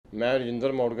मैं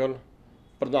रजिंदर मौड़गल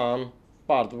प्रधान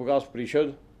भारत विकास परिषद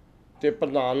ते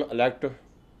प्रधान elect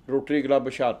rotary club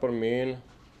Hoshiarpur main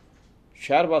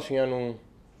शहर वासियों नूं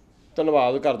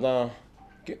धन्नवाद करदा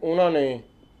कि उन्होंने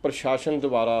प्रशासन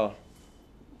द्वारा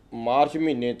मार्च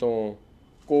महीने तो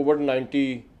कोविड-19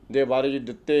 के बारे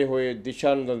दिते हुए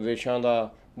दिशा निर्देशों का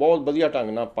बहुत वधिया ढंग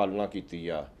नाल पालना की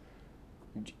आ,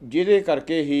 जिहदे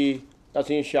करके ही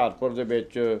असीं हुशियारपुर दे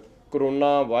विच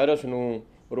करोना वायरस नूं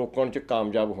रोकण च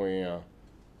कामयाब होए आ।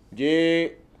 जे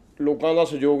लोगों का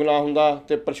सहयोग ना हुंदा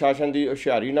ते प्रशासन की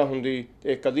हुशियारी ना हुंदी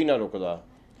ते कदी ना रुकदा।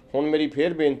 हुण मेरी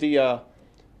फिर बेनती आ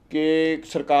कि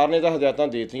सरकार ने तो हदायतां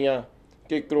देतियां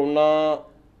कि करोना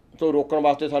तो रोकण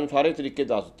वास्ते सानूं सारे तरीके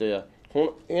दस दित्ते आ, हुण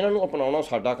इन्हां नूं अपनाउणा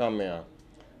साडा काम आ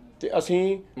ते असीं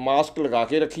मास्क लगा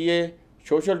के रखीए,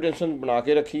 सोशल डिस्टेंस बना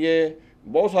के रखीए।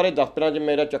 बहुत सारे दफ्तरां 'च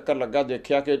मेरा चक्कर लगा,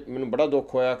 देखा कि मैनूं बड़ा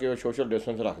दुख होया कि वो सोशल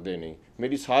डिस्टेंस रखते नहीं।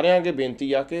 मेरी सारिਆਂ अगे बेनती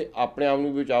आ कि अपने आप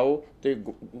नूं बचाओ ते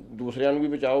दूसरिਆਂ नूं भी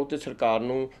बचाओ ते सरकार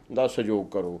नूं दा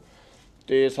सहयोग करो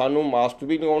ते सानूं मास्क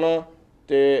भी लगाउणा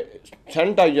ते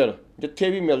सैनिटाइजर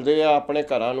जिथे भी मिलते आ अपने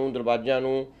घरां नूं दरवाज़िਆਂ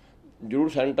नूं जरूर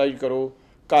सैनिटाइज करो।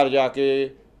 घर जाके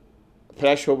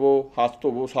फ्रैश होवो, हत्थ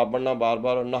धोवो साबण नाल, बार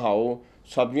बार नहाओ,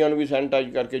 सब्जियां भी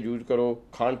सैनिटाइज करके यूज करो,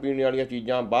 खाण पीण वाली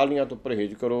चीज़ां बाहरलियां तो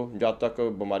परहेज करो जब तक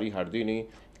बीमारी हटदी नहीं।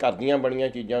 घर दीयां बणीਆਂ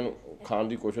चीज़ां खाण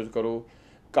की कोशिश करो।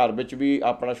 घर विच भी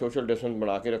अपना सोशल डिस्टेंस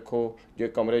बना के रखो, जे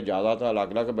कमरे ज़्यादा तो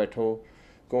अलग अलग बैठो,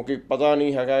 क्योंकि पता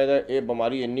नहीं हैगा ये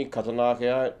बीमारी इन्नी खतरनाक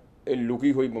आ, ये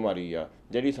लुकी हुई बीमारी आ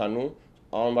जिहड़ी सानूं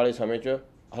आउण वाले समय च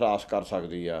हरास कर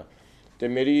सकदी आ। ते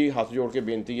मेरी हत्थ जोड़ के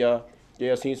बेनती आ कि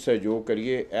असीं सहयोग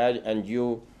करिए एज NGO।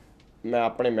 मैं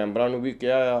अपने मैंबरां नूं भी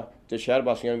कहा आ ते शहर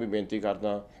वासियों भी बेनती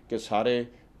करदा कि सारे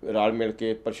रल मिल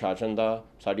के प्रशासन का,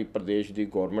 साडी प्रदेश की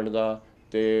गौरमेंट का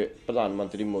ते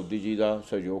प्रधानमंत्री मोदी जी का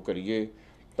सहयोग करिए,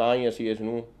 तां ही असीं इस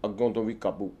नूं अग्गों तो भी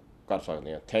काबू कर सकते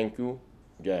हैं। Thank you.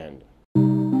 जय हिंद।